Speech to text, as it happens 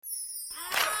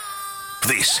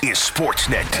This is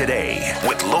Sportsnet Today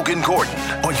with Logan Gordon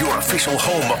on your official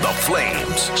home of the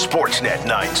Flames. Sportsnet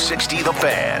 960 The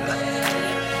Fan.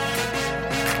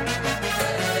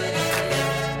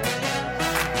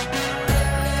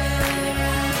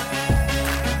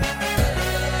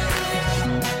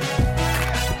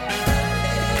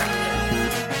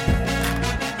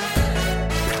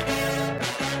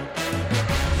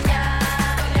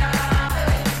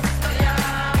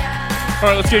 All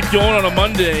right, let's get going on a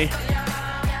Monday.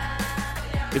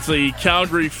 It's a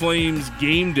Calgary Flames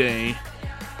game day.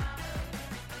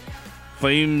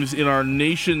 Flames in our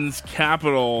nation's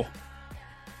capital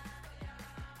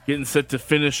getting set to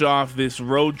finish off this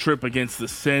road trip against the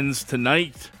Sens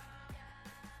tonight.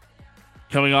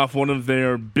 Coming off one of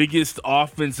their biggest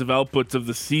offensive outputs of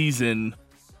the season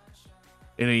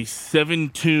in a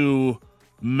 7-2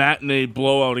 matinee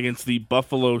blowout against the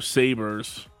Buffalo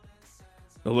Sabres.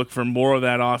 They'll look for more of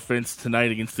that offense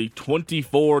tonight against the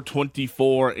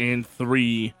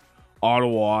 24-3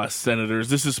 Ottawa Senators.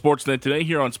 This is Sportsnet Today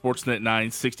here on Sportsnet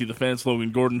 960. The Fan,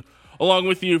 Logan Gordon, along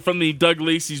with you from the Doug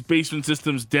Lacey's Basement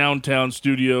Systems downtown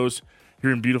studios here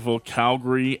in beautiful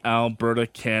Calgary, Alberta,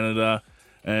 Canada.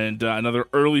 And another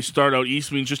early start out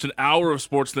east means just an hour of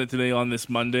Sportsnet Today on this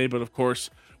Monday. But, of course,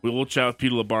 we will chat with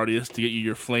Peter Labardius to get you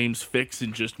your Flames fix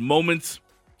in just moments.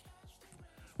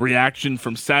 Reaction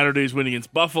from Saturday's win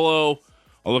against Buffalo.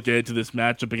 I'll look ahead to this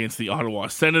matchup against the Ottawa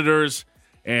Senators.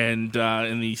 And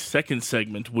in the second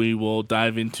segment, we will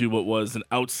dive into what was an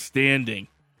outstanding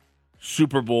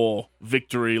Super Bowl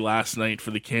victory last night for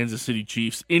the Kansas City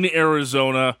Chiefs in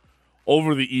Arizona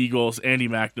over the Eagles. Andy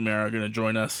McNamara going to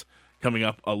join us coming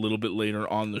up a little bit later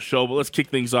on the show. But let's kick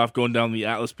things off going down the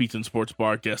Atlas Pizza and Sports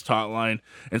Bar guest hotline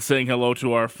and saying hello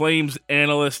to our Flames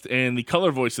analyst and the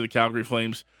color voice of the Calgary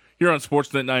Flames, here on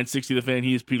Sportsnet 960 The Fan.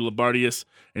 He is Peter Labardius,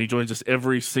 and he joins us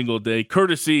every single day,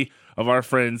 courtesy of our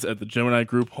friends at the Gemini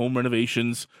Group Home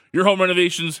Renovations. Your home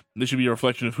renovations, this should be a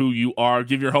reflection of who you are.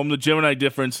 Give your home the Gemini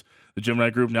difference. The Gemini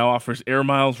Group now offers air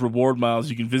miles, reward miles.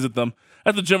 You can visit them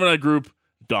at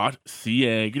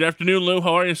thegeminigroup.ca. Good afternoon, Lou.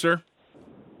 How are you, sir?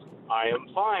 I am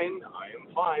fine.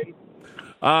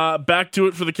 Back to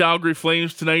it for the Calgary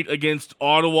Flames tonight against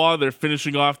Ottawa. They're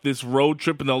finishing off this road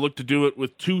trip, and they'll look to do it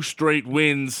with 2 straight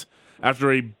wins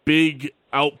after a big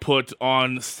output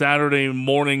on Saturday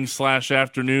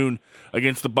morning/afternoon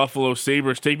against the Buffalo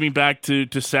Sabres. Take me back to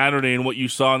Saturday and what you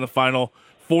saw in the final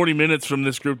 40 minutes from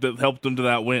this group that helped them to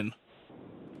that win.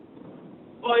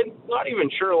 Well, I'm not even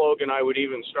sure, Logan, I would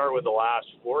even start with the last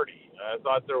 40. I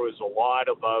thought there was a lot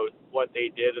about what they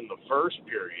did in the first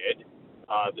period.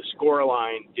 The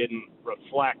scoreline didn't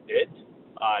reflect it.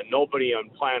 Nobody on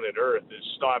planet Earth is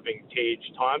stopping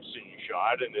Tage Thompson's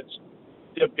shot, and it's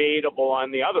debatable on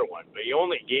the other one. But you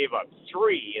only gave up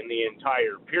 3 in the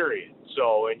entire period.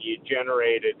 So, and you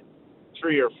generated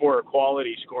 3 or 4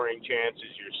 quality scoring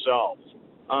chances yourself.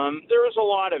 There was a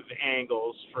lot of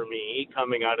angles for me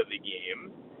coming out of the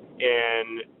game.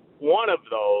 And one of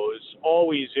those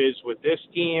always is with this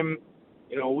team.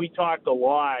 You know, we talked a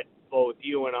lot, both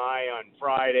you and I on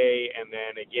Friday and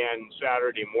then again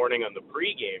Saturday morning on the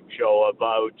pregame show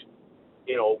about,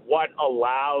 you know, what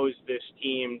allows this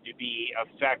team to be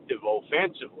effective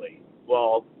offensively.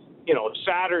 Well, you know,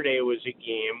 Saturday was a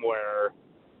game where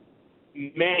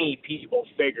many people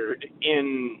figured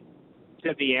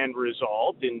into the end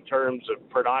result in terms of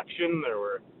production. There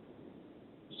were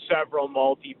several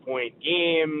multi-point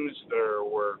games. There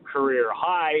were career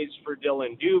highs for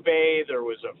Dylan Dubé. There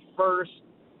was a first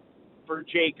for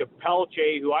Jacob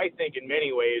Pelche, who I think in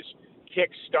many ways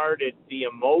kick-started the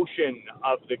emotion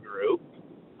of the group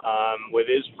with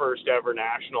his first ever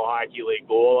National Hockey League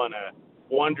goal on a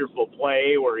wonderful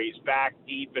play where he's back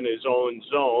deep in his own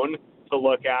zone to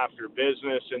look after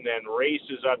business and then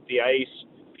races up the ice,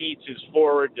 feeds his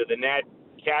forward to the net.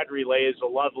 Kadri lays a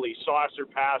lovely saucer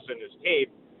pass in his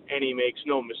tape, and he makes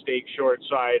no mistake short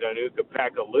side on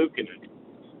Ukko-Pekka Luukkonen.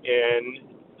 And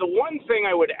the one thing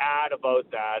I would add about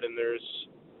that, and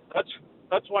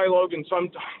that's why, Logan,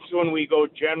 sometimes when we go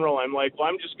general, I'm like, well,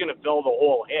 I'm just going to fill the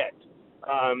whole hit.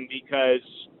 Because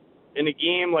in a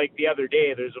game like the other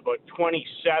day, there's about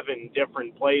 27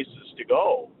 different places to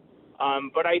go.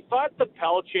 But I thought the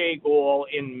Pelche goal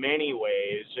in many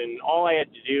ways, and all I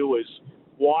had to do was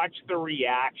watch the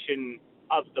reaction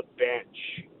of the bench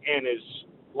and his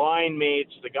line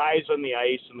mates, the guys on the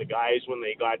ice and the guys when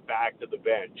they got back to the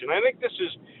bench. And I think this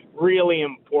is really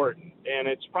important, and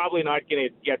it's probably not going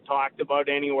to get talked about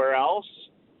anywhere else.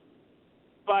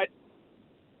 But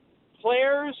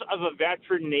players of a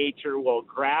veteran nature will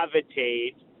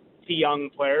gravitate to young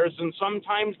players, and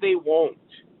sometimes they won't.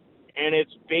 and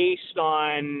it's based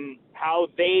on how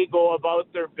they go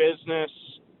about their business,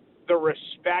 the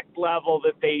respect level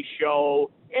that they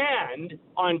show, and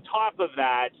on top of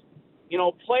that,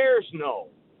 players know.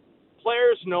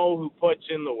 Players know who puts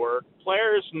in the work.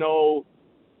 Players know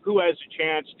who has a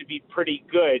chance to be pretty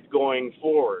good going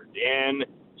forward. And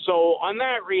so on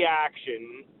that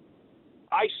reaction,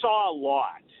 I saw a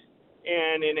lot.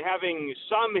 And in having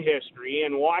some history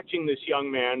and watching this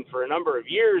young man for a number of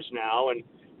years now and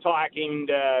talking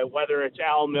to whether it's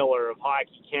Al Miller of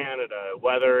Hockey Canada,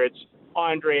 whether it's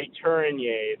Andre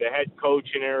Tournier, the head coach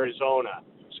in Arizona,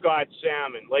 Scott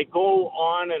Salmon, go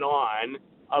on and on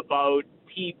about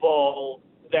people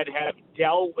that have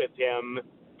dealt with him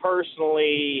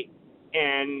personally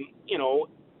and,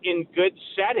 in good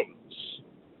settings.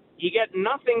 You get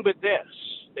nothing but this.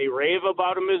 They rave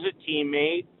about him as a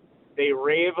teammate. They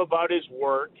rave about his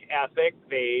work ethic.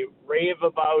 They rave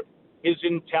about his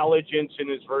intelligence and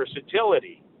his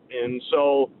versatility. And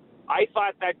so I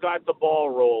thought that got the ball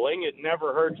rolling. It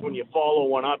never hurts when you follow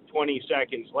one up 20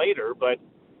 seconds later. But,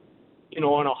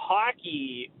 on a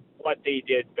hockey, what they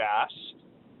did best,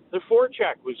 the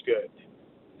forecheck was good.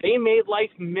 They made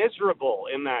life miserable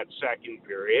in that second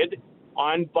period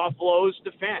on Buffalo's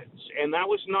defense. And that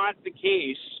was not the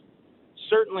case,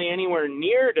 certainly anywhere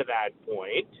near to that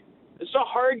point. It's a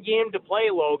hard game to play,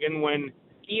 Logan, when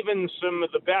even some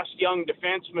of the best young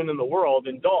defensemen in the world,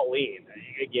 and Darlene,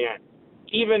 again,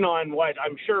 even on what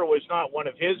I'm sure was not one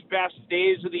of his best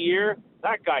days of the year,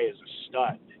 that guy is a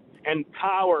stud. And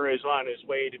Power is on his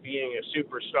way to being a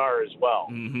superstar as well.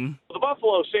 Mm-hmm. The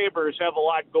Buffalo Sabres have a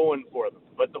lot going for them,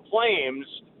 but the Flames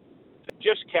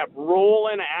just kept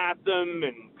rolling at them,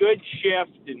 and good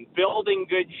shift and building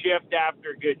good shift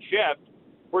after good shift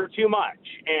were too much.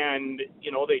 And,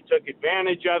 they took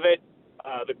advantage of it.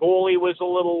 The goalie was a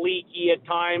little leaky at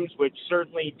times, which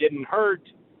certainly didn't hurt.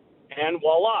 And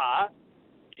voila,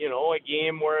 a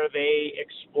game where they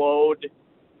explode,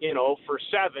 for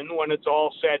 7 when it's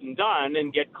all said and done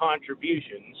and get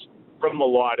contributions from a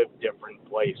lot of different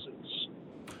places.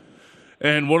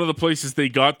 And one of the places they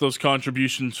got those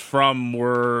contributions from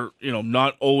were,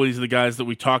 not always the guys that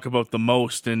we talk about the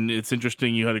most. And it's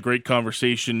interesting, you had a great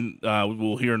conversation,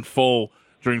 we'll hear in full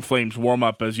during Flames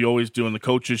warm-up, as you always do on the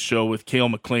coaches show, with Cale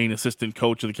McLean, assistant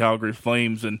coach of the Calgary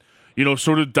Flames. And,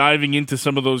 sort of diving into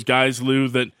some of those guys, Lou,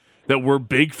 that were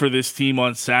big for this team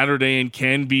on Saturday and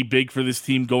can be big for this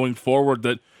team going forward,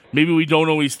 that maybe we don't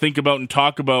always think about and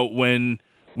talk about when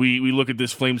we look at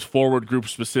this Flames forward group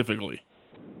specifically.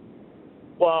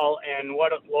 Well, and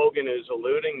what Logan is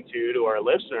alluding to our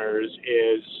listeners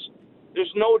is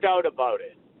there's no doubt about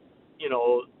it.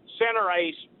 Center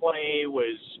ice play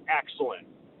was excellent,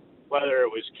 whether it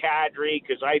was Kadri,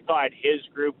 because I thought his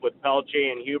group with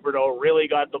Pelche and Huberdeau really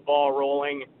got the ball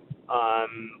rolling.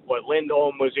 What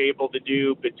Lindholm was able to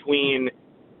do between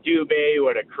Dubé, who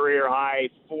had a career-high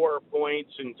 4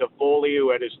 points, and Toffoli, who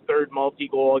had his third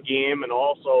multi-goal game and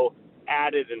also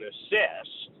added an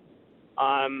assist.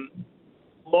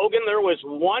 Logan, there was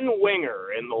one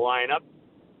winger in the lineup,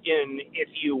 if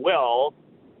you will,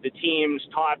 the team's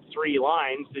top 3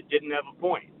 lines that didn't have a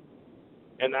point.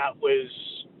 And that was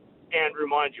Andrew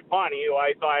Mangiapane, who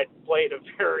I thought played a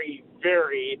very,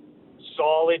 very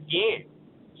solid game.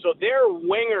 So their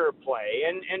winger play,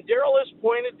 and Darryl has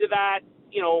pointed to that,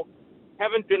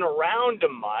 haven't been around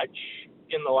him much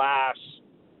in the last,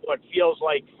 what feels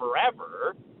like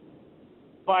forever,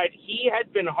 but he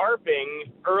had been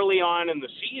harping early on in the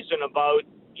season about,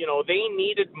 they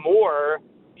needed more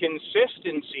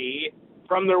consistency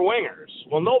from their wingers.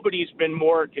 Well, nobody's been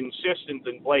more consistent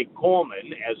than Blake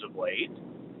Coleman as of late,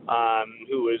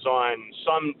 who is on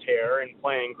some tear and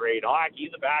playing great hockey.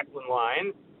 The Backlund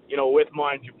line, with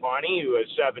Mangiapane, who has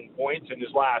 7 points in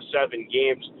his last 7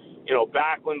 games.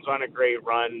 Backlund's on a great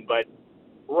run, but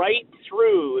right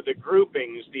through the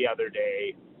groupings the other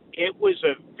day, it was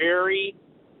a very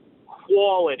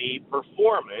quality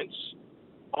performance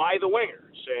by the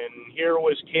wingers. And here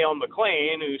was Cale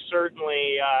McLean, who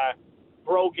certainly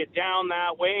broke it down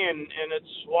that way, and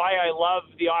it's why I love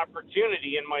the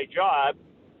opportunity in my job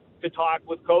to talk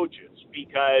with coaches,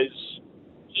 because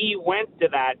he went to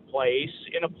that place,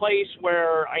 in a place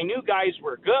where I knew guys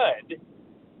were good,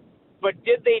 but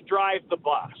did they drive the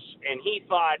bus? And he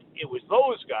thought it was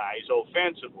those guys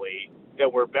offensively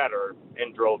that were better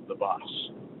and drove the bus.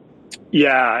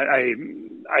 Yeah,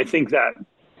 I think that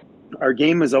our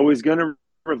game is always going to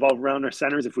revolve around our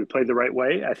centers if we play the right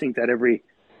way. I think that every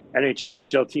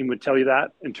NHL team would tell you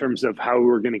that, in terms of how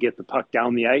we're going to get the puck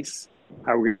down the ice,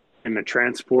 how we're going to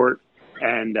transport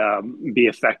and be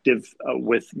effective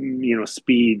with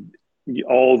speed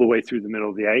all the way through the middle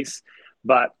of the ice.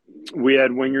 but we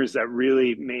had wingers that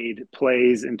really made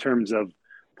plays in terms of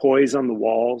poise on the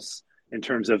walls, in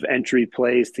terms of entry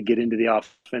plays to get into the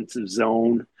offensive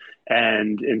zone,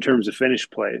 and in terms of finish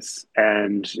plays.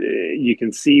 And you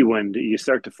can see when you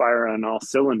start to fire on all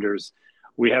cylinders,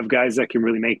 we have guys that can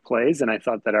really make plays. And I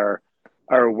thought that our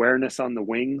awareness on the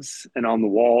wings and on the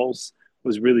walls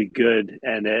was really good,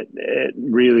 and it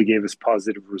really gave us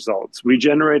positive results. We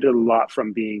generated a lot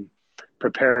from being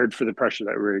prepared for the pressure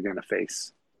that we were going to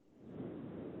face.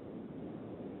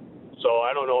 So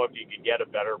I don't know if you could get a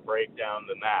better breakdown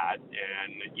than that.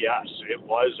 And yes, it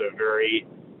was a very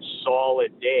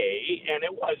solid day, and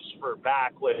it was for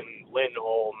Backlund,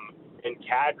 Lindholm, and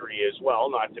Kadri as well,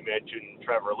 not to mention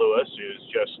Trevor Lewis, who's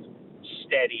just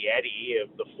steady Eddie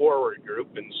of the forward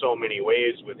group in so many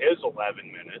ways with his 11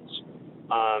 minutes.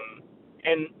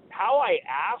 And how I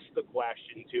asked the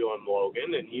question to him,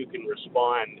 Logan, and you can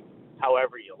respond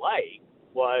however you like,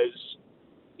 was,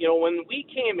 when we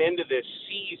came into this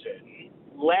season,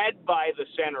 led by the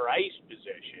center ice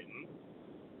position,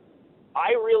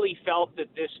 I really felt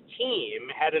that this team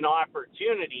had an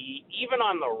opportunity, even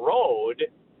on the road,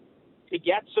 to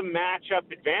get some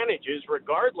matchup advantages,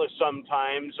 regardless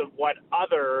sometimes of what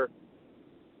other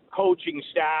coaching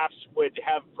staffs would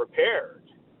have prepared.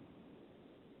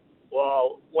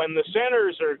 Well, when the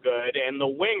centers are good and the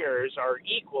wingers are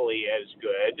equally as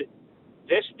good,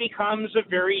 this becomes a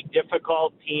very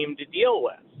difficult team to deal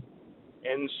with.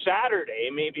 And Saturday,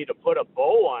 maybe to put a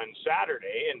bow on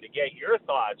Saturday and to get your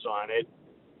thoughts on it,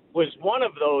 was one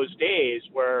of those days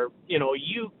where,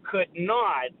 you could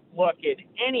not look at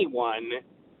anyone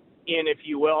in, if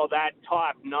you will, that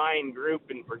top 9 group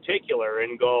in particular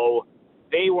and go,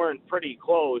 they weren't pretty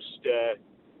close to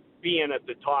being at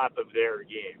the top of their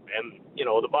game. And,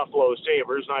 the Buffalo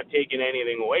Sabres, not taking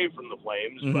anything away from the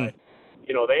Flames, but,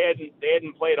 they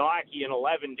hadn't played hockey in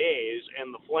 11 days,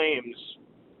 and the Flames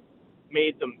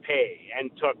made them pay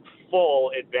and took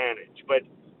full advantage. But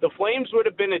the Flames would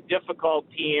have been a difficult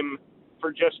team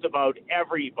for just about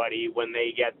everybody when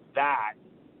they get that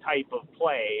type of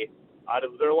play out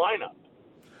of their lineup.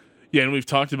 Yeah, and we've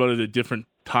talked about it at different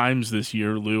times this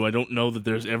year, Lou. I don't know that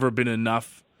there's ever been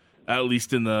enough, at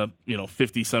least in the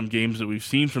 50-some games that we've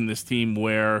seen from this team,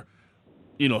 where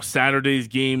Saturday's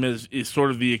game is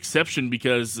sort of the exception,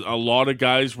 because a lot of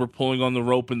guys were pulling on the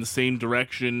rope in the same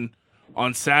direction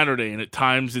on Saturday, and at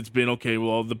times it's been, okay,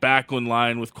 well, the Backlund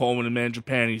line with Coleman and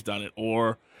Mangiapane's done it,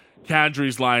 or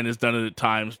Kadri's line has done it at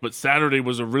times, but Saturday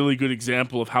was a really good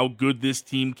example of how good this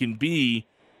team can be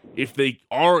if they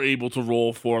are able to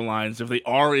roll 4 lines, if they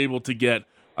are able to get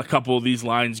a couple of these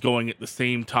lines going at the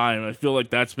same time. I feel like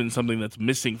that's been something that's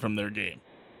missing from their game.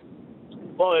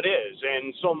 Well, it is,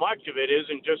 and so much of it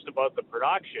isn't just about the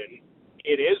production.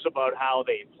 It is about how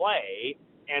they play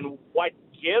and what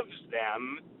gives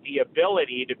them the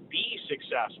ability to be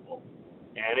successful.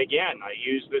 And again, I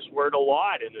use this word a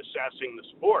lot in assessing the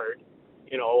sport.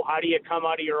 How do you come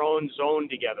out of your own zone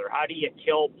together? How do you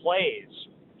kill plays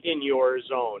in your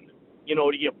zone?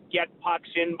 Do you get pucks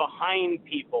in behind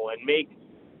people and make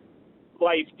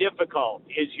life difficult?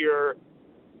 Is your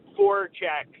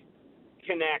forecheck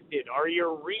connected? Are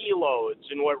your reloads?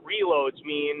 And what reloads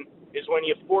mean is when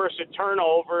you force a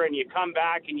turnover and you come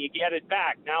back and you get it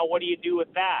back. Now what do you do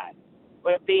with that?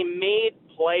 But they made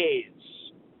plays.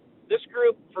 This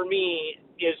group, for me,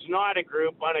 is not a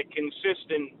group on a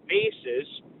consistent basis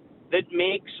that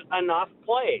makes enough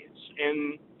plays.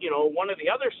 And, one of the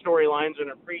other storylines in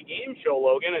a pre-game show,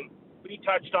 Logan, and we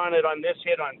touched on it on this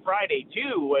hit on Friday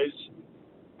too, was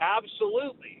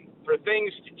absolutely, for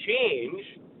things to change,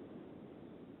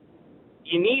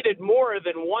 you needed more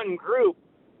than one group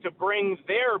to bring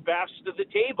their best to the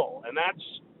table. And that's,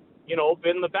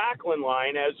 been the Backlund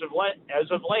line as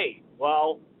of late.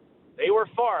 Well, they were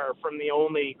far from the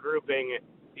only grouping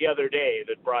the other day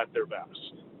that brought their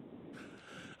best.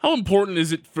 How important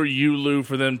is it for you, Lou,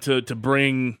 for them to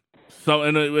bring so?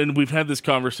 And we've had this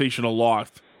conversation a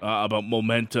lot about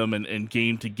momentum and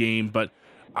game to game, but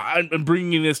I'm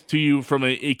bringing this to you from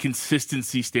a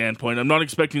consistency standpoint. I'm not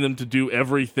expecting them to do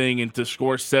everything and to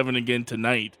score 7 again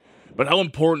tonight, but how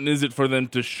important is it for them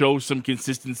to show some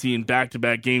consistency in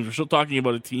back-to-back games? We're still talking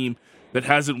about a team that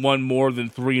hasn't won more than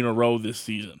 3 in a row this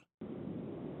season.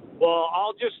 Well,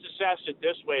 I'll just assess it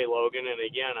this way, Logan, and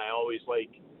again, I always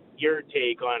like your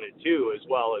take on it too, as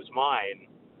well as mine.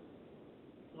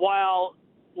 While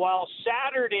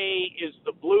Saturday is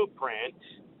the blueprint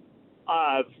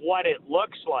of what it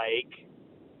looks like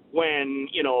when,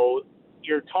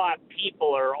 your top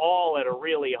people are all at a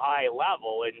really high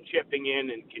level and chipping in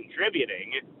and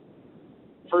contributing,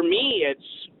 for me,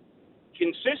 it's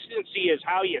consistency is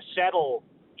how you settle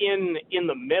in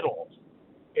the middle.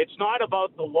 It's not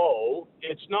about the low.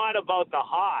 It's not about the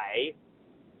high.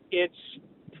 It's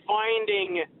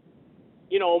finding,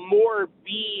 more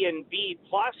B and B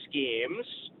plus games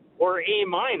or A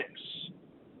minus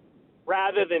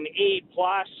rather than A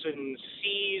plus and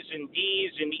C's and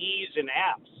D's and E's and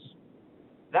F's.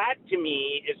 That to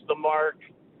me is the mark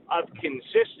of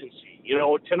consistency.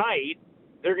 Tonight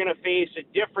they're going to face a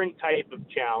different type of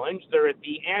challenge. They're at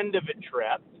the end of a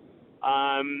trip.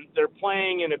 They're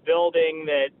playing in a building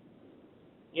that,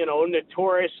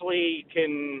 notoriously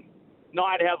can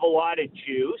not have a lot of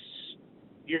juice.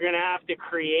 You're going to have to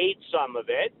create some of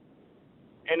it.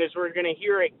 And as we're going to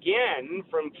hear again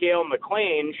from Cale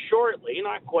McLean shortly,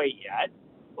 not quite yet,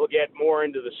 we'll get more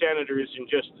into the Senators in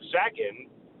just a second,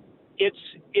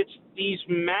 it's these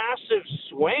massive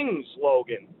swings,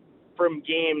 Logan, from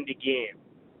game to game.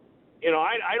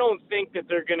 I don't think that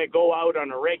they're going to go out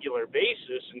on a regular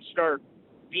basis and start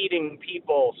beating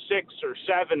people 6 or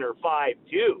 7 or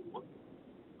 5-2.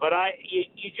 But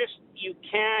you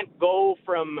can't go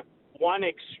from one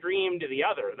extreme to the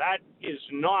other.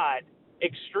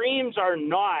 Extremes are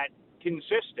not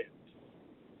consistent.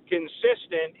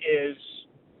 Consistent is,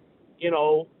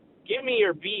 give me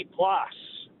your B plus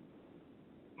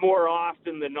more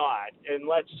often than not, and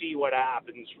let's see what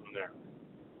happens from there.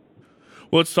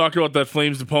 Well, let's talk about that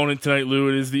Flames opponent tonight, Lou.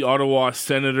 It is the Ottawa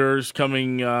Senators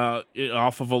coming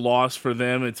off of a loss for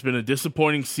them. It's been a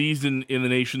disappointing season in the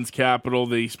nation's capital.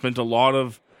 They spent a lot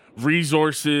of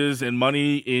resources and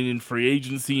money in free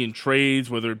agency and trades,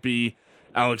 whether it be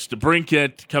Alex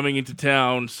DeBrincat coming into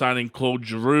town, signing Claude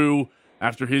Giroux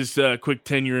after his quick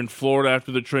tenure in Florida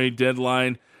after the trade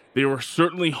deadline. They were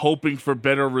certainly hoping for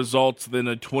better results than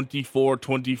a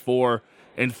 24-24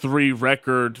 and 3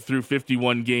 record through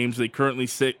 51 games. They currently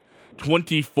sit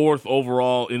 24th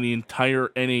overall in the entire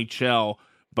NHL.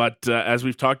 But as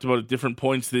we've talked about at different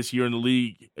points this year in the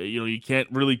league, you can't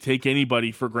really take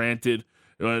anybody for granted,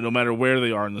 no matter where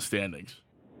they are in the standings.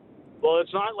 Well,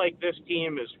 it's not like this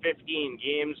team is 15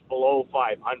 games below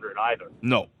 500 either.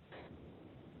 No.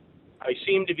 I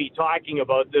seem to be talking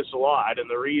about this a lot, and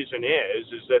the reason is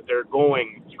that they're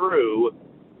going through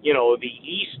the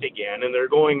East again, and they're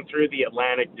going through the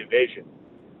Atlantic Division.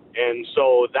 And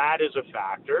so that is a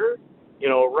factor.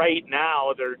 Right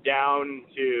now they're down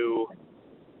to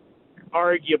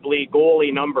arguably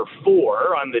goalie number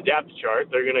 4 on the depth chart.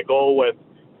 They're going to go with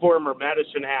former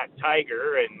Medicine Hat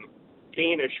Tiger and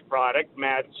Danish product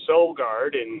Matt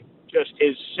Sogard in just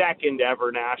his second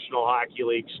ever National Hockey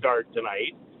League start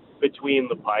tonight between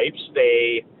the pipes.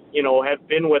 They, have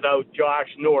been without Josh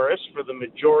Norris for the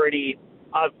majority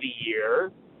of the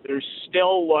year. They're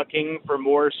still looking for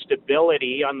more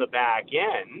stability on the back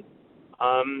end.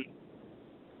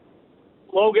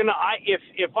 Logan,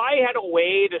 if I had a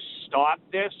way to stop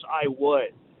this, I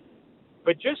would.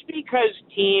 But just because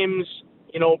teams,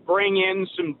 bring in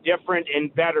some different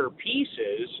and better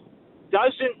pieces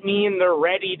doesn't mean they're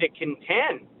ready to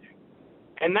contend.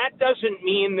 And that doesn't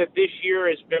mean that this year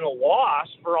has been a loss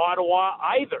for Ottawa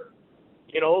either.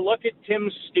 Look at Tim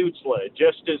Stützle,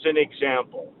 just as an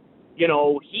example.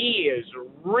 He is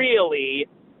really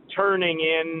turning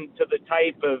into the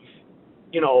type of,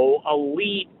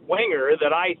 elite winger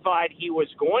that I thought he was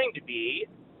going to be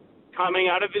coming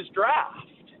out of his draft.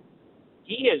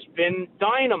 He has been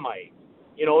dynamite.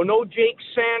 No Jake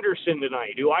Sanderson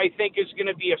tonight, who I think is going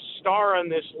to be a star on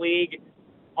this league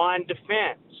on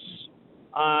defense.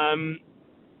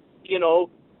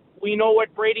 We know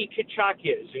what Brady Tkachuk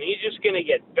is, and he's just going to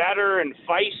get better and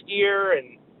feistier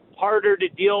and harder to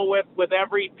deal with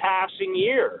every passing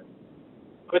year.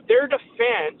 But their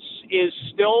defense is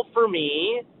still, for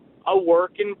me, a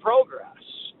work in progress.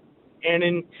 And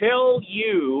until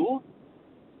you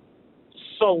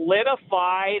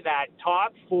solidify that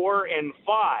top 4 and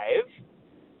 5,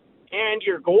 and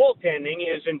your goaltending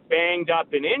isn't banged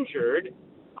up and injured,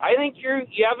 I think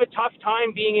you have a tough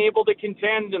time being able to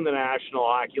contend in the National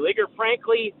Hockey League, or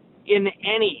frankly, in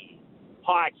any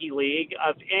hockey league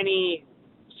of any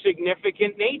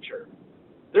significant nature.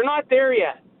 They're not there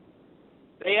yet.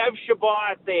 They have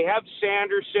Shabbat, they have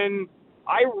Sanderson.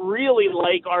 I really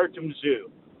like Artem Zub.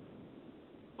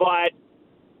 But,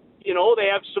 they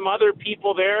have some other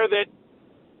people there that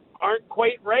aren't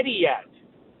quite ready yet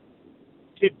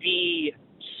to be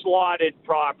slotted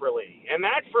properly. And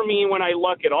that, for me, when I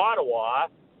look at Ottawa,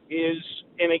 is,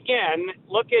 and again,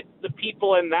 look at the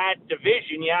people in that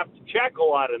division, you have to check a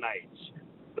lot of nights.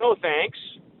 No thanks.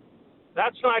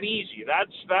 That's not easy.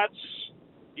 That's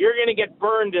you're going to get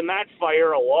burned in that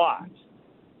fire a lot.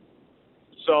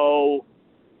 So,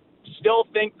 still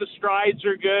think the strides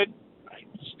are good. I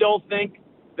still think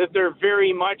that they're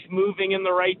very much moving in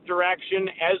the right direction.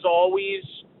 As always,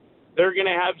 they're going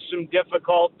to have some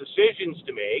difficult decisions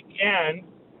to make. And,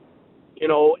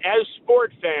 as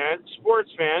sports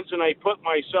fans, and I put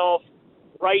myself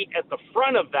right at the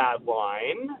front of that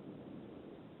line,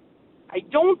 I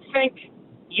don't think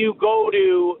you go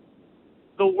to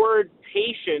the word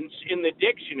patience in the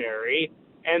dictionary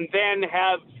and then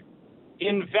have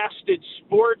invested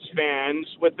sports fans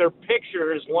with their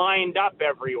pictures lined up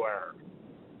everywhere.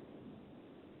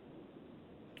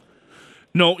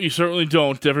 No, you certainly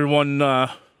don't. Everyone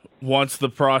wants the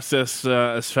process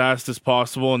as fast as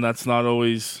possible, and that's not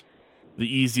always the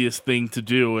easiest thing to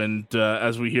do. And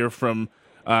as we hear from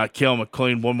Cale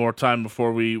McLean one more time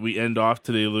before we end off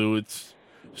today, Lou, it's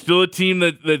still a team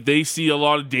that they see a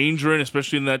lot of danger in,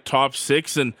 especially in that top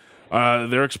six, and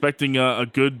they're expecting a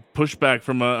good pushback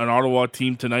from an Ottawa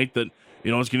team tonight that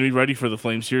is going to be ready for the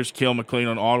Flames. Here's Cale McLean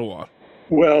on Ottawa.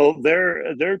 Well,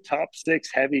 they're top six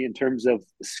heavy in terms of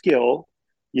skill.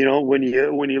 When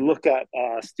you look at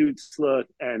Stützle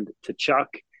and Tkachuk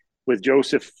with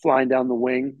Joseph flying down the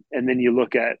wing, and then you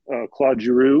look at Claude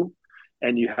Giroux,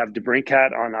 and you have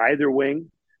DeBrincat on either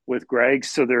wing with Greg,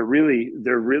 so they're really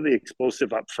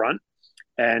explosive up front.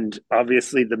 And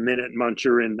obviously the minute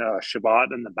muncher in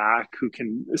Shabbat in the back, who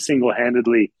can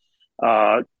single-handedly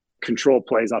control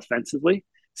plays offensively.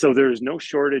 So there's no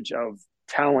shortage of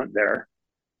talent there.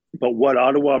 But what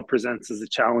Ottawa presents as a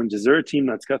challenge is they're a team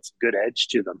that's got some good edge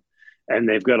to them. And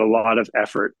they've got a lot of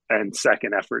effort and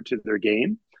second effort to their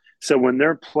game. So when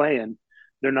they're playing,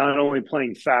 they're not only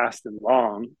playing fast and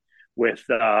long with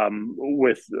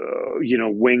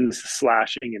wings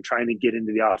slashing and trying to get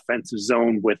into the offensive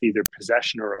zone with either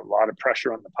possession or a lot of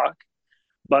pressure on the puck,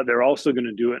 but they're also going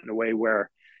to do it in a way where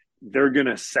they're going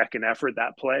to second effort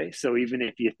that play. So even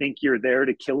if you think you're there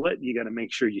to kill it, you got to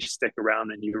make sure you stick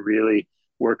around and you really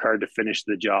work hard to finish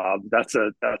the job. That's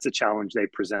a challenge they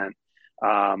present.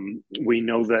 We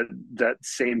know that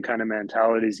same kind of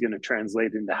mentality is going to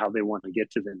translate into how they want to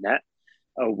get to the net.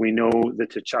 We know the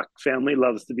Tkachuk family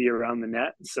loves to be around the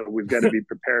net, so we've got to be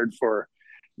prepared for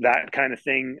that kind of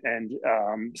thing. And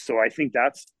so I think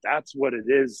that's what it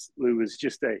is, Lou, is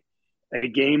just a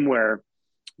game where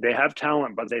they have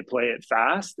talent, but they play it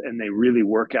fast and they really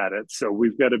work at it. So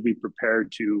we've got to be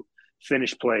prepared to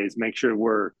finish plays, make sure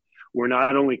we're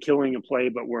not only killing a play,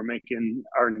 but we're making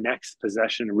our next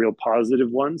possession a real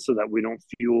positive one so that we don't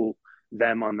fuel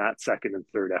them on that second and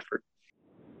third effort.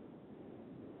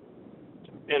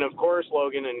 And of course,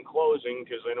 Logan, in closing,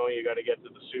 because I know you got to get to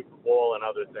the Super Bowl and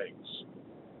other things,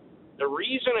 the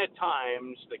reason at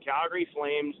times the Calgary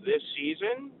Flames this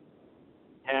season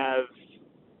have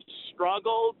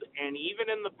struggled, and even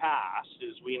in the past,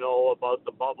 as we know about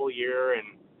the bubble year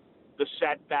and the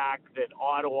setback that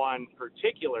Ottawa in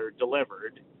particular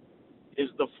delivered, is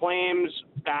the Flames'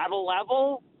 battle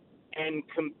level and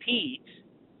compete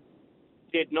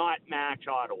did not match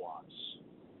Ottawa's.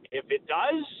 If it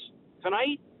does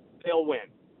tonight, they'll win.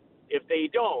 If they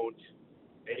don't,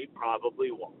 they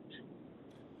probably won't.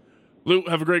 Lou,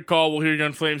 have a great call. We'll hear you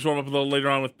on Flames warm up a little later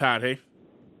on with Pat, hey?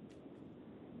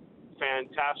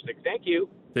 Fantastic. Thank you.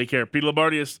 Take care. Pete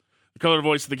Labardius, the color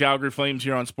voice of the Calgary Flames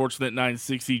here on Sportsnet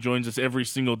 960, joins us every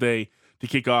single day to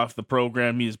kick off the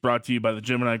program. He is brought to you by the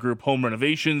Gemini Group Home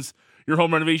Renovations. Your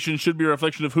home renovation should be a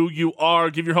reflection of who you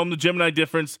are. Give your home the Gemini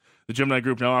difference. The Gemini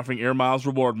Group now offering air miles,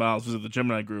 reward miles. Visit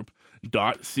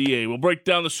thegeminigroup.ca. We'll break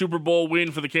down the Super Bowl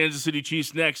win for the Kansas City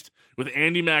Chiefs next with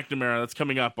Andy McNamara. That's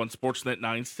coming up on Sportsnet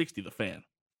 960, The Fan.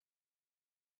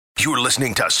 You're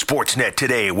listening to Sportsnet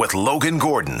Today with Logan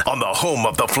Gordon on the home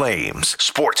of the Flames.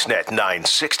 Sportsnet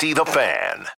 960, The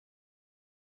Fan.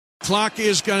 Clock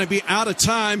is going to be out of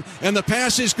time, and the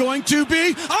pass is going to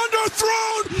be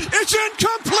underthrown. It's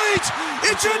incomplete.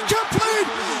 It's incomplete.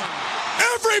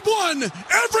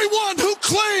 Everyone who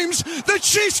claims the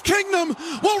Chiefs Kingdom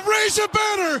will raise a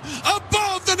banner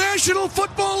above the National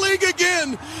Football League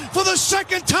again. For the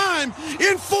second time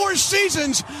in 4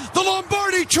 seasons, the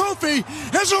Lombardi Trophy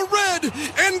has a red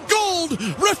and gold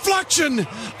reflection.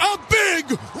 A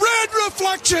big red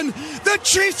reflection. The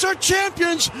Chiefs are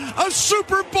champions of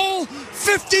Super Bowl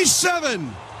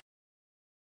 57.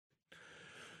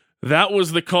 That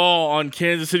was the call on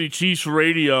Kansas City Chiefs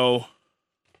radio.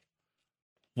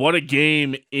 What a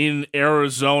game in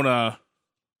Arizona.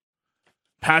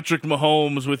 Patrick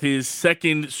Mahomes with his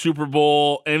second Super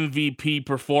Bowl MVP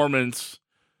performance,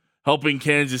 helping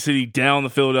Kansas City down the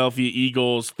Philadelphia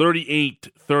Eagles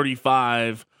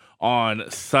 38-35 on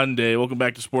Sunday. Welcome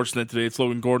back to Sportsnet Today. It's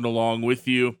Logan Gordon along with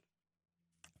you.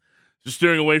 Just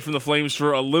steering away from the Flames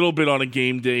for a little bit on a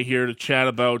game day here to chat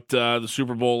about the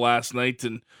Super Bowl last night.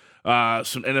 And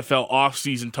some NFL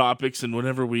offseason topics, and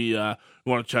whenever we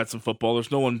want to chat some football,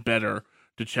 there's no one better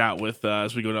to chat with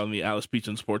as we go down the Atlas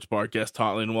Pizza and Sports Bar guest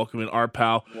hotline and welcome in our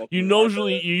pal. You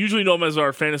usually know him as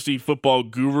our fantasy football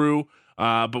guru,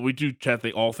 but we do chat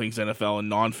all things NFL and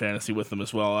non-fantasy with him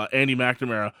as well. Andy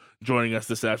McNamara joining us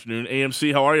this afternoon.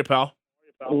 AMC, how are you, pal?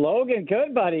 Logan,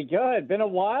 good, buddy, good. Been a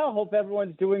while. Hope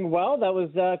everyone's doing well. That was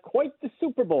quite the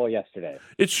Super Bowl yesterday.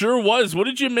 It sure was. What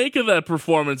did you make of that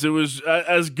performance? It was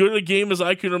as good a game as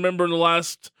I can remember in the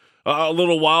last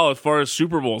little while as far as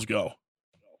Super Bowls go.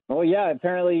 Oh, yeah,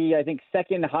 apparently, I think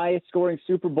second highest scoring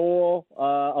Super Bowl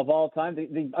of all time.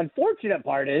 The unfortunate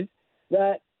part is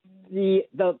that the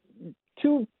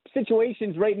two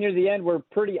situations right near the end were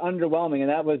pretty underwhelming, and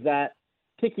that was that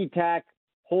ticky-tack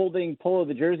holding pull of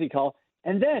the jersey call.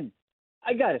 And then,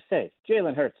 I got to say,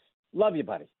 Jalen Hurts, love you,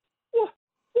 buddy. What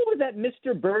was that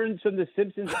Mr. Burns from The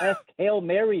Simpsons-esque Hail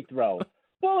Mary throw?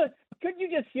 Well, couldn't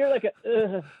you just hear like a,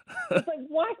 It's like,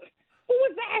 what? What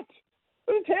was that?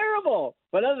 It was terrible.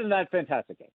 But other than that,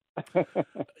 fantastic game.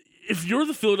 If you're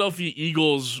the Philadelphia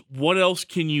Eagles, what else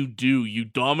can you do? You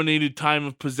dominated time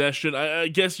of possession. I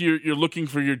guess you're looking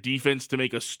for your defense to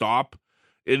make a stop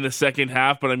in the second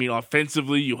half, but I mean,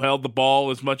 offensively, you held the ball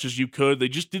as much as you could. They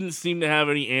just didn't seem to have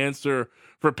any answer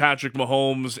for Patrick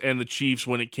Mahomes and the Chiefs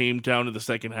when it came down to the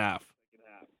second half.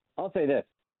 I'll say this.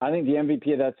 I think the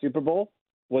MVP of that Super Bowl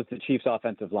was the Chiefs'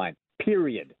 offensive line.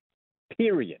 Period.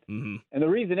 Mm-hmm. And the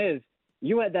reason is,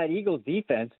 you had that Eagles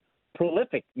defense,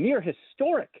 prolific, near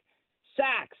historic,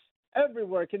 sacks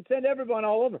everywhere, can send everyone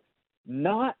all over.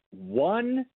 Not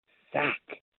one sack.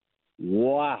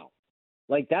 Wow.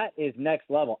 Like, that is next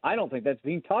level. I don't think that's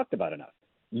being talked about enough.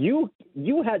 You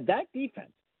had that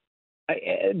defense.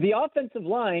 The offensive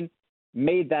line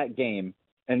made that game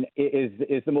and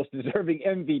is the most deserving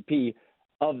MVP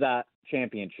of that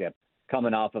championship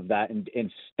coming off of that and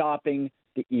stopping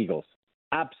the Eagles.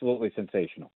 Absolutely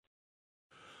sensational.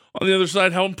 On the other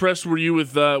side, how impressed were you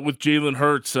with Jalen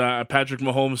Hurts? Patrick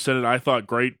Mahomes said it, I thought,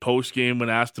 great post-game when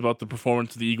asked about the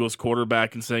performance of the Eagles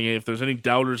quarterback and saying, hey, if there's any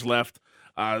doubters left,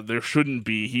 there shouldn't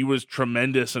be. He was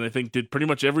tremendous and I think did pretty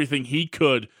much everything he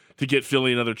could to get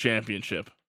Philly another championship.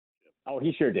 Oh,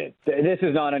 he sure did. This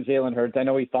is not on Jalen Hurts. I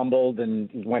know he fumbled and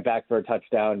went back for a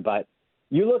touchdown, but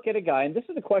you look at a guy, and this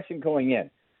is the question going in.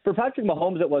 For Patrick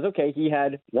Mahomes, it was, okay, he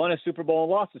had won a Super Bowl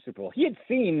and lost a Super Bowl. He had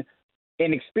seen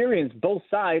and experienced both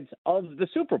sides of the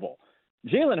Super Bowl.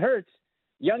 Jalen Hurts,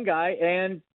 young guy,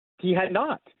 and he had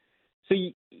not. So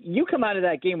you come out of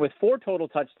that game with 4 total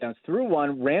touchdowns, threw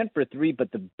 1, ran for 3,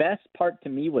 but the best part to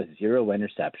me was 0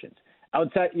 interceptions.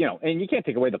 Outside, and you can't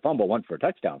take away the fumble, 1 for a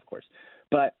touchdown, of course,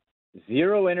 but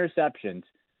 0 interceptions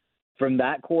from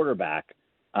that quarterback,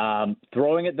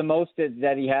 throwing it the most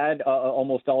that he had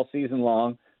almost all season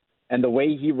long, and the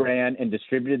way he ran and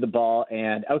distributed the ball.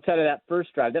 And outside of that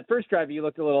first drive, you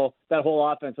looked that whole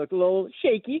offense looked a little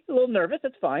shaky, a little nervous.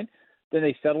 That's fine. Then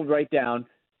they settled right down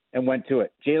and went to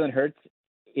it. Jalen Hurts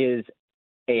is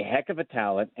a heck of a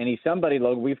talent, and he's somebody,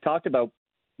 Logan, we've talked about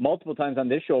multiple times on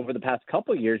this show over the past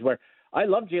couple of years where I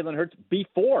love Jalen Hurts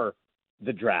before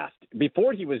the draft.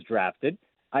 Before he was drafted,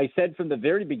 I said from the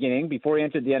very beginning, before he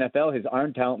entered the NFL, his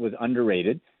arm talent was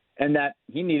underrated and that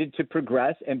he needed to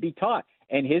progress and be taught.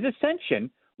 And his ascension,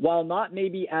 while not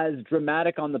maybe as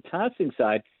dramatic on the passing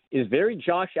side, is very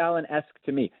Josh Allen-esque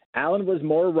to me. Allen was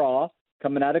more raw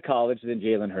coming out of college than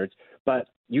Jalen Hurts, but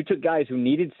you took guys who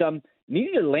needed to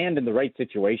land in the right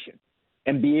situation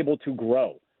and be able to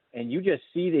grow. And you just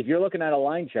see, if you're looking at a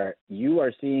line chart, you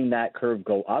are seeing that curve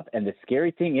go up. And the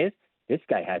scary thing is, this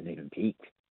guy hasn't even peaked.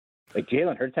 Like,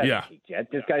 Jalen Hurts hasn't peaked yet.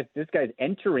 This guy's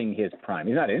entering his prime.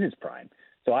 He's not in his prime.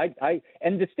 So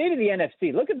and the state of the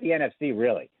NFC, look at the NFC,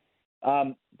 really.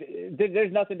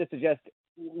 There's nothing to suggest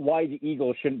why the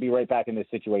Eagles shouldn't be right back in this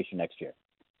situation next year.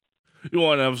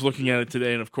 Well, and I was looking at it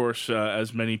today, and of course,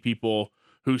 as many people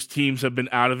whose teams have been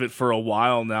out of it for a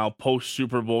while now,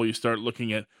 post-Super Bowl, you start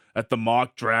looking at the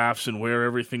mock drafts and where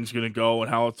everything's going to go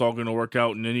and how it's all going to work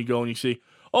out. And then you go and you see,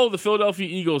 oh, the Philadelphia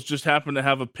Eagles just happen to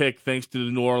have a pick thanks to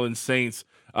the New Orleans Saints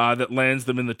that lands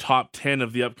them in the top 10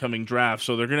 of the upcoming draft.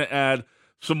 So they're going to add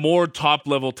some more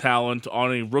top-level talent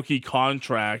on a rookie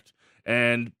contract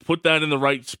and put that in the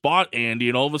right spot, Andy.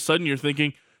 And all of a sudden you're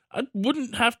thinking, I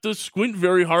wouldn't have to squint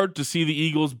very hard to see the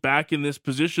Eagles back in this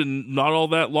position not all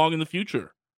that long in the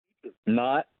future.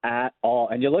 Not at all.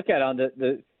 And you look at on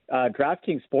the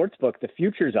DraftKings Sportsbook, the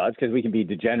futures odds, because we can be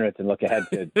degenerates and look ahead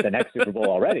to the next Super Bowl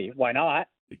already. Why not?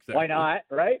 Exactly. Why not,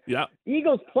 right? Yeah.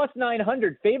 Eagles plus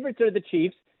 900. Favorites are the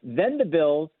Chiefs, then the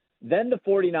Bills, then the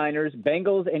 49ers.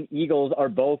 Bengals and Eagles are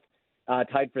both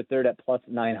tied for third at plus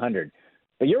 900.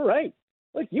 But you're right.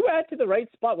 look, you add to the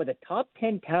right spot with a top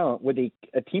 10 talent with a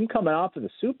team coming off of the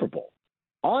Super Bowl.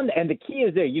 And the key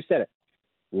is there, you said it,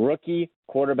 rookie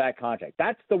quarterback contract.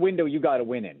 That's the window you got to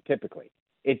win in, typically.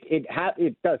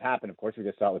 It does happen, of course. We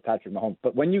just saw it with Patrick Mahomes.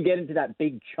 But when you get into that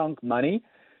big chunk money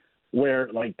where,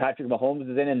 like, Patrick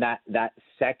Mahomes is in that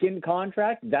second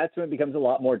contract, that's when it becomes a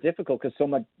lot more difficult because so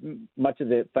much of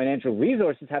the financial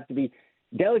resources have to be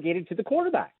delegated to the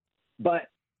quarterback. But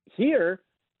here,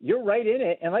 you're right in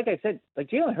it. And like I said, like,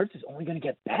 Jalen Hurts is only going to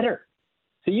get better.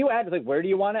 So you add, like, where do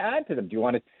you want to add to them? Do you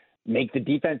want to make the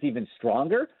defense even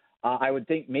stronger? I would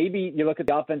think maybe you look at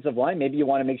the offensive line. Maybe you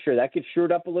want to make sure that gets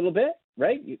shored up a little bit,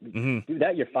 right? You do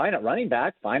that. You're fine at running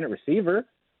back, fine at receiver.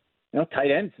 Tight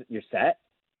ends, you're set.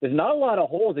 There's not a lot of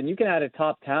holes, and you can add a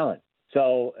top talent.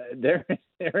 So they're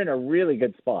in a really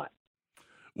good spot.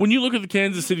 When you look at the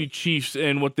Kansas City Chiefs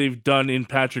and what they've done in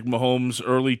Patrick Mahomes'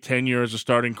 early tenure as a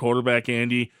starting quarterback,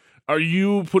 Andy, are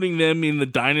you putting them in the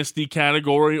dynasty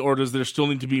category, or does there still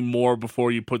need to be more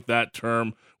before you put that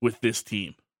term with this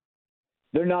team?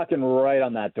 They're knocking right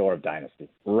on that door of dynasty,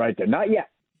 right there. Not yet.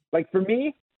 Like, for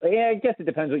me, I guess it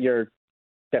depends what your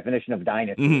definition of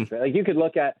dynasty is. Right? Like, you could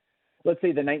look at, let's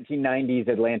say, the 1990s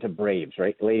Atlanta Braves,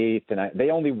 right? Late 80s to 90s. They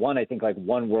only won, I think, like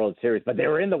one World Series, but they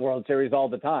were in the World Series all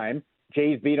the time.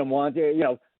 Jays beat them once,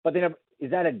 but they never.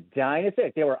 Is that a dynasty?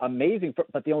 Like, they were amazing,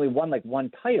 but they only won like one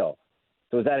title.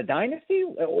 So is that a dynasty,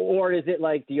 or is it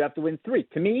like, do you have to win three?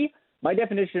 To me, my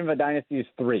definition of a dynasty is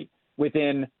three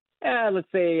within, let's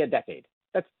say, a decade.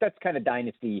 That's kind of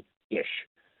dynasty-ish.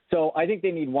 So I think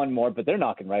they need one more, but they're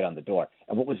knocking right on the door.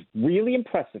 And what was really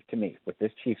impressive to me with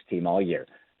this Chiefs team all year,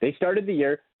 they started the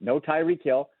year, no Tyreek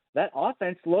Hill. That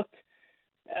offense looked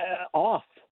off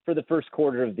for the first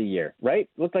quarter of the year, right?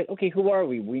 Looked like, okay, who are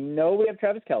we? We know we have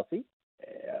Travis Kelce.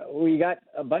 We got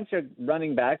a bunch of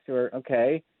running backs who are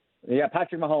okay. We got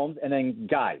Patrick Mahomes and then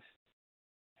guys.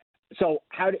 So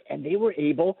and they were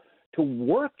able to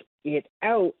work it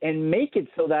out and make it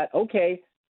so that, okay,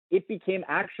 it became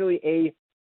actually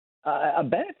a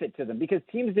benefit to them because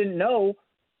teams didn't know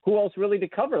who else really to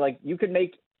cover. Like, you could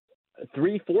make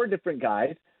 3-4 different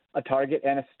guys a target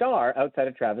and a star outside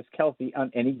of Travis Kelce on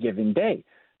any given day.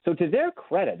 So to their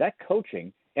credit, that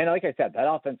coaching, and like I said,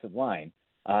 that offensive line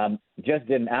just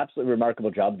did an absolutely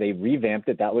remarkable job. They revamped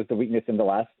it. That was the weakness in the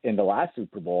last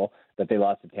Super Bowl that they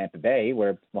lost to Tampa Bay,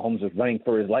 where Mahomes was running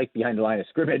for his life behind the line of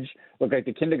scrimmage. Looked like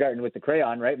the kindergarten with the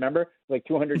crayon, right? Remember? Like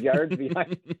 200 yards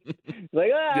behind.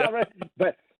 Like, right.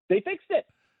 But they fixed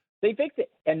it.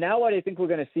 And now what I think we're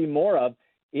going to see more of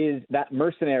is that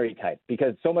mercenary type,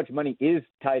 because so much money is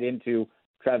tied into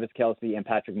Travis Kelce and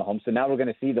Patrick Mahomes. So now we're going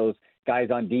to see those guys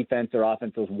on defense or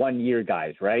offense, those one-year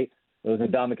guys, right? Those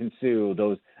Ndamukong Suh,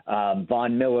 those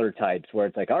Von Miller types, where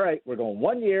it's like, all right, we're going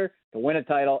 1 year to win a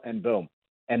title, and boom.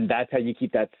 And that's how you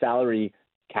keep that salary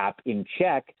cap in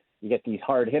check. You get these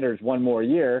hard hitters one more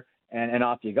year, and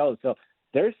off you go. So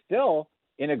they're still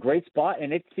in a great spot,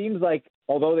 and it seems like,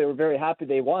 although they were very happy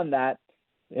they won that,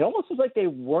 it almost was like they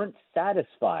weren't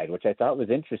satisfied, which I thought was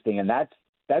interesting, and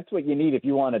that's what you need if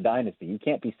you want a dynasty. You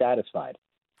can't be satisfied.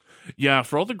 Yeah,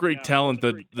 for all the great talent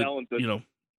that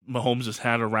Mahomes has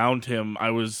had around him,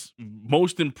 I was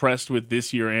most impressed with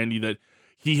this year, Andy, that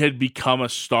he had become a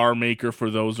star maker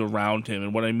for those around him.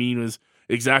 And what I mean is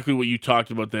exactly what you talked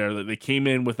about there, that they came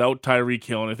in without Tyreek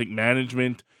Hill, and I think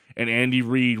management and Andy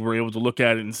Reid were able to look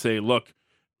at it and say, look,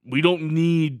 we don't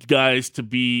need guys to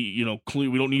be,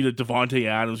 clean. We don't need a Devontae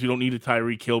Adams. We don't need a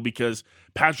Tyreek Hill, because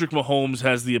Patrick Mahomes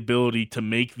has the ability to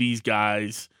make these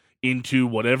guys into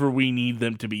whatever we need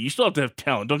them to be. You still have to have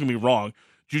talent. Don't get me wrong.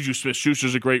 Juju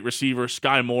Smith-Schuster's a great receiver.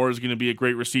 Sky Moore is going to be a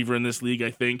great receiver in this league,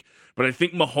 I think. But I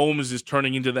think Mahomes is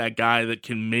turning into that guy that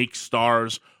can make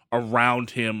stars around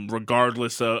him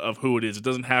regardless of who it is. It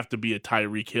doesn't have to be a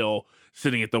Tyreek Hill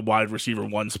sitting at the wide receiver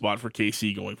one spot for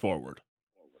KC going forward.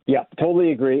 Yeah,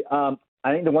 totally agree. I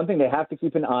think the one thing they have to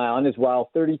keep an eye on is,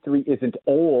 while 33 isn't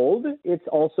old, it's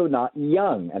also not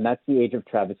young. And that's the age of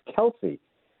Travis Kelce,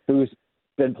 who's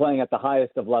been playing at the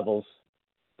highest of levels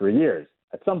for years.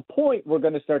 At some point, we're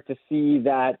going to start to see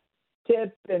that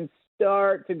tip and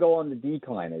start to go on the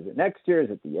decline. Is it next year? Is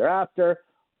it the year after?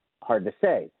 Hard to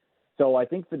say. So I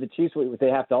think for the Chiefs, what they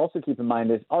have to also keep in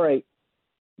mind is, all right,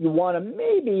 you want to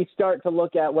maybe start to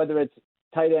look at whether it's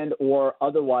tight end or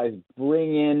otherwise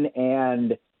bring in,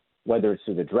 and whether it's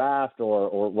through the draft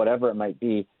or whatever it might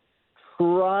be,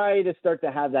 try to start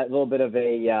to have that little bit of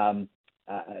a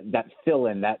that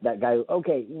fill-in, that guy,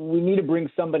 okay, we need to bring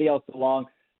somebody else along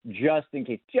just in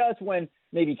case, just when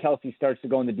maybe Kelce starts to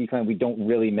go in the decline, we don't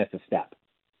really miss a step.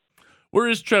 Where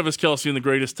is Travis Kelce in the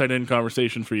greatest tight end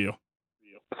conversation for you?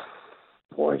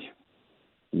 Boy,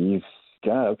 he's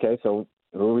got, okay, so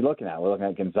who are we looking at? We're looking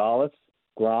at Gonzalez,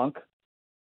 Gronk,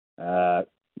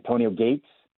 Antonio Gates,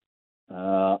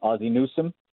 Ozzie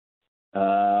Newsome.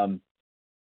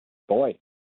 Boy,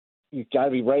 you've got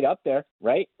to be right up there,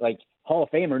 right? Like Hall of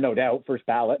Famer, no doubt, first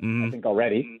ballot, I think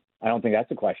already. I don't think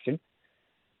that's a question.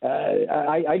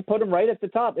 I'd put him right at the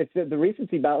top. It's the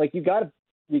recency ballot. Like you got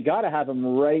to have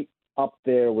him right up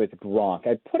there with Gronk.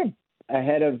 I'd put him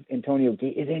ahead of Antonio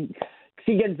Gates.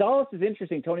 See, Gonzalez is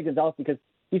interesting, Tony Gonzalez, because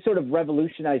he sort of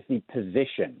revolutionized the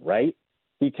position, right?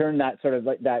 He turned that sort of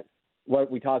like that,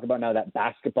 what we talk about now, that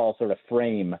basketball sort of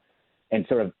frame, and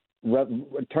sort of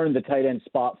turned the tight end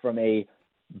spot from a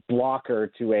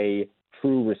blocker to a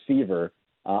true receiver.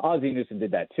 Ozzie Newsome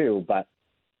did that too, but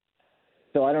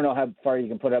so I don't know how far you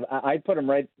can put him. I'd put him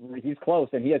right. He's close,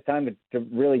 and he has time to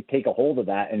really take a hold of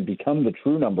that and become the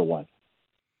true number one.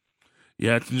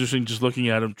 Yeah, it's interesting just looking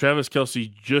at him. Travis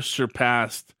Kelce just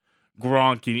surpassed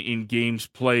Gronk in games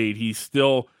played.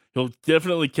 He'll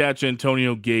definitely catch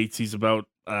Antonio Gates. He's about,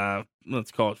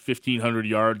 let's call it 1,500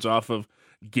 yards off of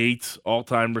Gates'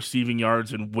 all-time receiving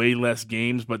yards in way less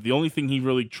games. But the only thing he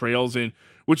really trails in,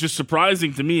 which is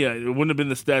surprising to me, it wouldn't have been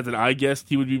the stat that I guessed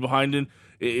he would be behind in,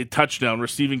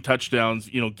 receiving touchdowns.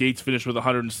 Gates finished with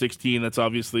 116. That's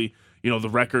obviously, the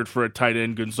record for a tight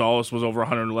end. Gonzalez was over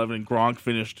 111, and Gronk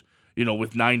finished,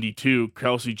 with 92.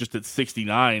 Kelce just at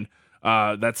 69.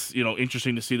 That's,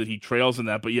 interesting to see that he trails in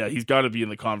that. But yeah, he's got to be in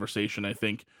the conversation, I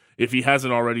think. If he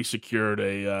hasn't already secured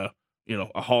a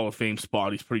Hall of Fame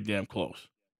spot, he's pretty damn close.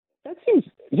 That seems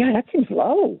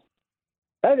low.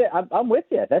 I'm with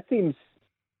you. That seems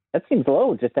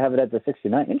low just to have it at the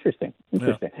 69. Interesting.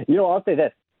 Yeah. I'll say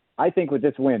this. I think with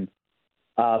this win,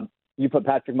 you put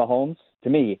Patrick Mahomes, to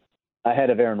me,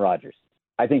 ahead of Aaron Rodgers.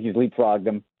 I think he's leapfrogged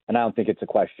him, and I don't think it's a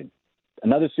question.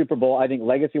 Another Super Bowl, I think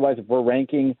legacy-wise, if we're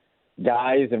ranking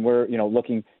guys and we're,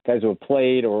 looking guys who have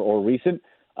played or recent,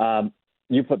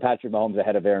 you put Patrick Mahomes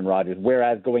ahead of Aaron Rodgers.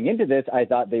 Whereas going into this, I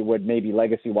thought they would maybe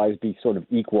legacy-wise be sort of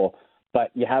equal.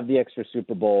 But you have the extra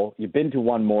Super Bowl. You've been to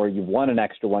one more. You've won an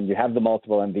extra one. You have the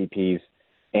multiple MVPs.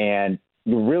 And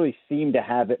you really seem to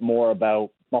have it more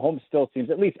about – Mahomes still seems,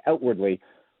 at least outwardly,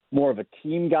 more of a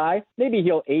team guy. Maybe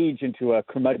he'll age into a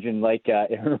curmudgeon like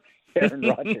Aaron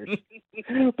Rodgers.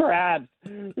 Perhaps.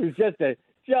 Who's just a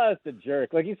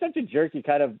jerk. Like, he's such a jerk, you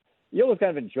almost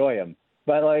kind of enjoy him.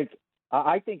 But, like,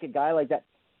 I think a guy like that,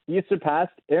 he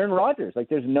surpassed Aaron Rodgers. Like,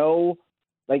 there's no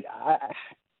 – like,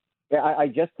 I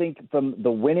just think from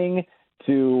the winning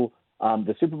to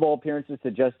the Super Bowl appearances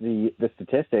to just the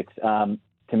statistics,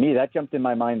 to me, that jumped in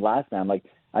my mind last time. Like,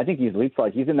 I think he's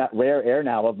leapfrog. He's in that rare air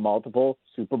now of multiple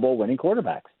Super Bowl winning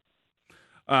quarterbacks.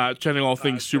 Chatting all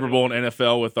things Super Bowl and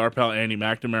NFL with our pal Andy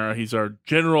McNamara. He's our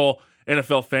general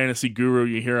NFL fantasy guru.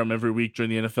 You hear him every week during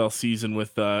the NFL season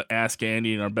with Ask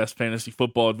Andy and our best fantasy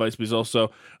football advice. But he's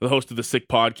also the host of the Sick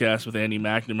Podcast with Andy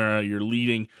McNamara, your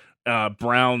leading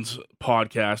Browns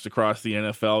podcast across the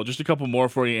NFL. Just a couple more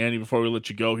for you, Andy, before we let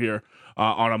you go here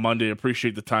on a Monday.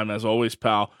 Appreciate the time as always,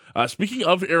 pal. Speaking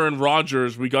of Aaron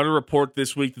Rodgers, we got a report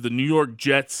this week that the New York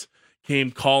Jets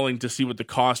came calling to see what the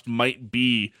cost might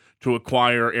be to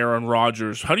acquire Aaron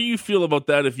Rodgers. How do you feel about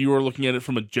that if you were looking at it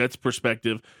from a Jets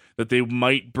perspective, that they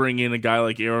might bring in a guy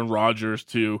like Aaron Rodgers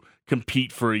to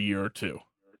compete for a year or two?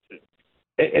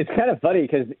 It's kind of funny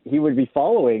because he would be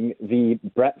following the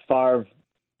Brett Favre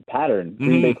pattern,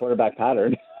 Green Bay quarterback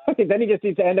pattern. Then he just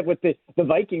needs to end up with the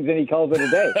Vikings and he calls it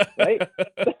a day, right?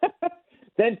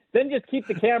 then just keep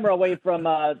the camera away from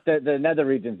the nether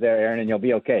regions there, Aaron, and you'll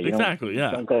be okay. Exactly, yeah.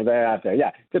 Don't go there after.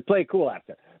 Yeah, just play cool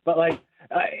after. But,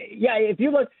 if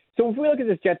we look at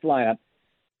this Jets lineup,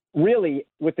 really,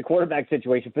 with the quarterback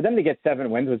situation, for them to get 7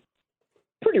 wins was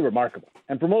pretty remarkable.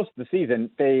 And for most of the season,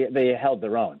 they held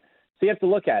their own. So you have to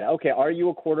look at it. Okay, are you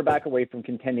a quarterback away from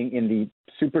contending in the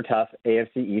super tough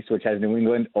AFC East, which has New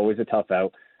England always a tough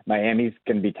out? Miami's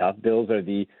going to be tough. Bills are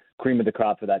the cream of the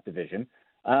crop for that division.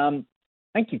 I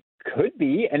think you could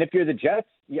be. And if you're the Jets,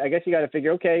 I guess you got to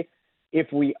figure, okay,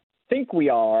 if we think we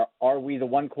are we the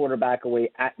one quarterback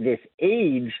away at this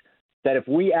age that if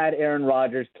we add Aaron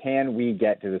Rodgers, can we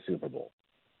get to the Super Bowl?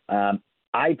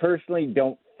 I personally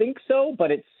don't think so,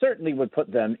 but it certainly would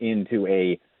put them into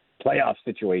a playoff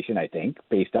situation, I think,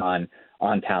 based on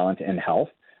talent and health.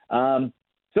 So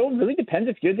it really depends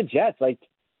if you're the Jets.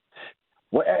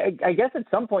 I guess at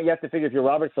some point you have to figure if you're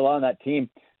Robert Saleh on that team,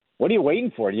 what are you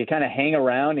waiting for? Do you kind of hang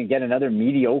around and get another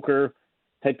mediocre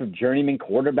type of journeyman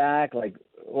quarterback?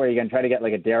 Or are you going to try to get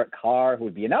like a Derek Carr who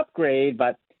would be an upgrade,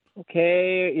 but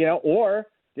okay, or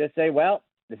just say, well,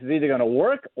 this is either going to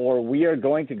work or we are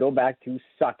going to go back to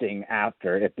sucking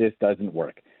after if this doesn't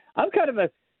work. I'm kind of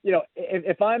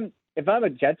if I'm a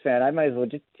Jets fan, I might as well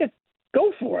just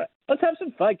Go for it. Let's have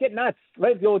some fun. Get nuts.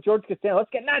 Right? The old George Costanza. Let's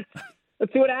get nuts.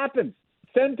 Let's see what happens.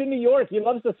 Send him to New York. He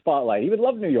loves the spotlight. He would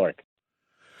love New York.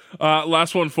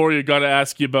 Last one for you. Got to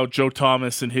ask you about Joe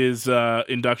Thomas and his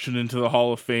induction into the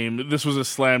Hall of Fame. This was a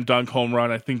slam dunk home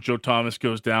run. I think Joe Thomas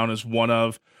goes down as one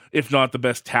of, if not the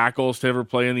best tackles to ever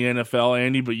play in the NFL,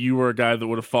 Andy, but you were a guy that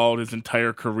would have followed his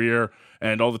entire career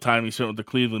and all the time he spent with the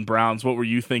Cleveland Browns. What were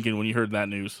you thinking when you heard that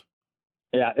news?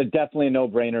 Yeah, it's definitely a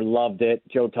no-brainer. Loved it.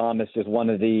 Joe Thomas, just one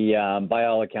of the, by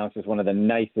all accounts, just one of the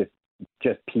nicest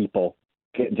just people,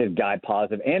 just guy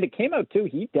positive. And it came out, too,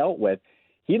 he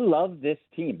loved this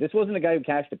team. This wasn't a guy who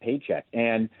cashed a paycheck.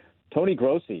 And Tony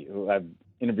Grossi, who I've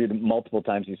interviewed multiple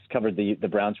times, he's covered the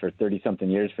Browns for 30-something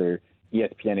years for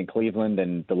ESPN in Cleveland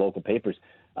and the local papers.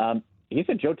 He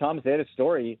said Joe Thomas, they had a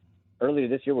story earlier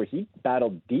this year where he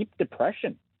battled deep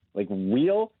depression, like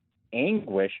real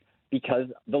anguish, because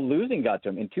the losing got to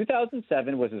him. In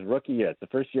 2007 was his rookie year. It's the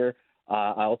first year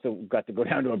I also got to go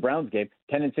down to a Browns game,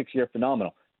 10-6 year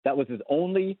phenomenal. That was his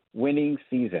only winning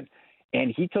season.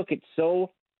 And he took it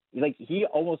so, like, he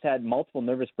almost had multiple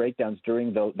nervous breakdowns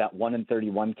during that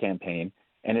 1-31 campaign.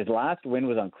 And his last win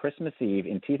was on Christmas Eve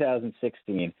in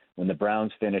 2016 when the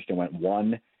Browns finished and went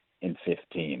 1-15.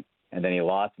 And then he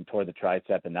lost and tore the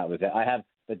tricep, and that was it. I have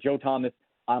the Joe Thomas.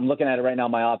 I'm looking at it right now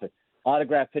in my office.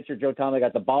 Autographed picture of Joe Thomas. I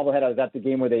got the bobblehead. I was at the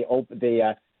game where they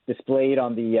displayed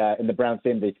on in the Browns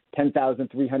stadium the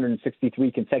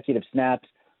 10,363 consecutive snaps.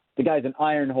 The guy's an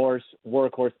iron horse,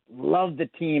 workhorse. Loved the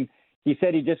team. He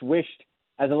said he just wished,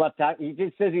 as a left tackle, he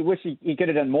just says he wished he could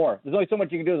have done more. There's only so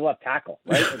much you can do as a left tackle,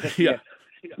 right? Yeah.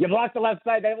 You block the left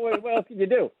side. What else can you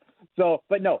do? So,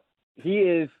 but no, he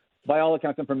is, by all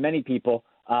accounts, and for many people,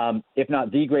 if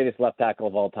not the greatest left tackle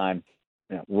of all time,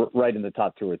 right in the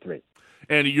top 2 or 3.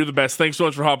 Andy, you're the best. Thanks so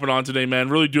much for hopping on today, man.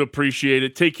 Really do appreciate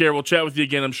it. Take care. We'll chat with you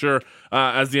again, I'm sure,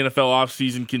 as the NFL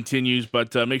offseason continues.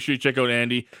 But make sure you check out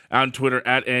Andy on Twitter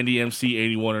at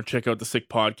AndyMC81 or check out the Sick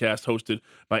Podcast hosted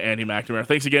by Andy McNamara.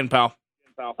 Thanks again, pal.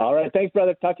 All right. Thanks,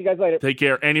 brother. Talk to you guys later. Take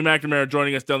care. Andy McNamara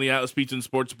joining us down the Atlas Pizza and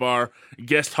Sports Bar.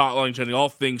 Guest hotline, chatting all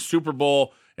things Super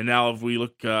Bowl. And now if we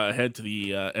look ahead to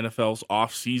the NFL's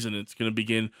offseason, it's going to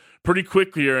begin pretty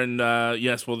quick here. And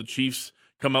yes, well, the Chiefs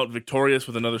come out victorious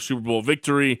with another Super Bowl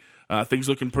victory. Things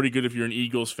looking pretty good if you're an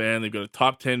Eagles fan. They've got a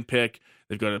top 10 pick.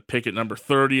 They've got a pick at number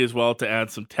 30 as well to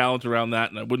add some talent around that,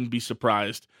 and I wouldn't be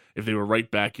surprised if they were right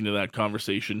back into that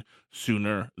conversation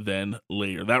sooner than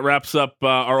later. That wraps up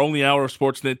our only hour of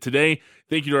Sportsnet today.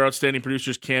 Thank you to our outstanding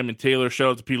producers, Cam and Taylor.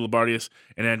 Shout out to Peter Labardius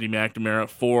and Andy McNamara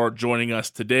for joining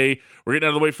us today. We're getting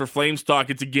out of the way for Flames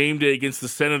talk. It's a game day against the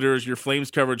Senators. Your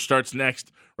Flames coverage starts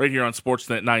next right here on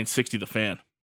Sportsnet 960 The Fan.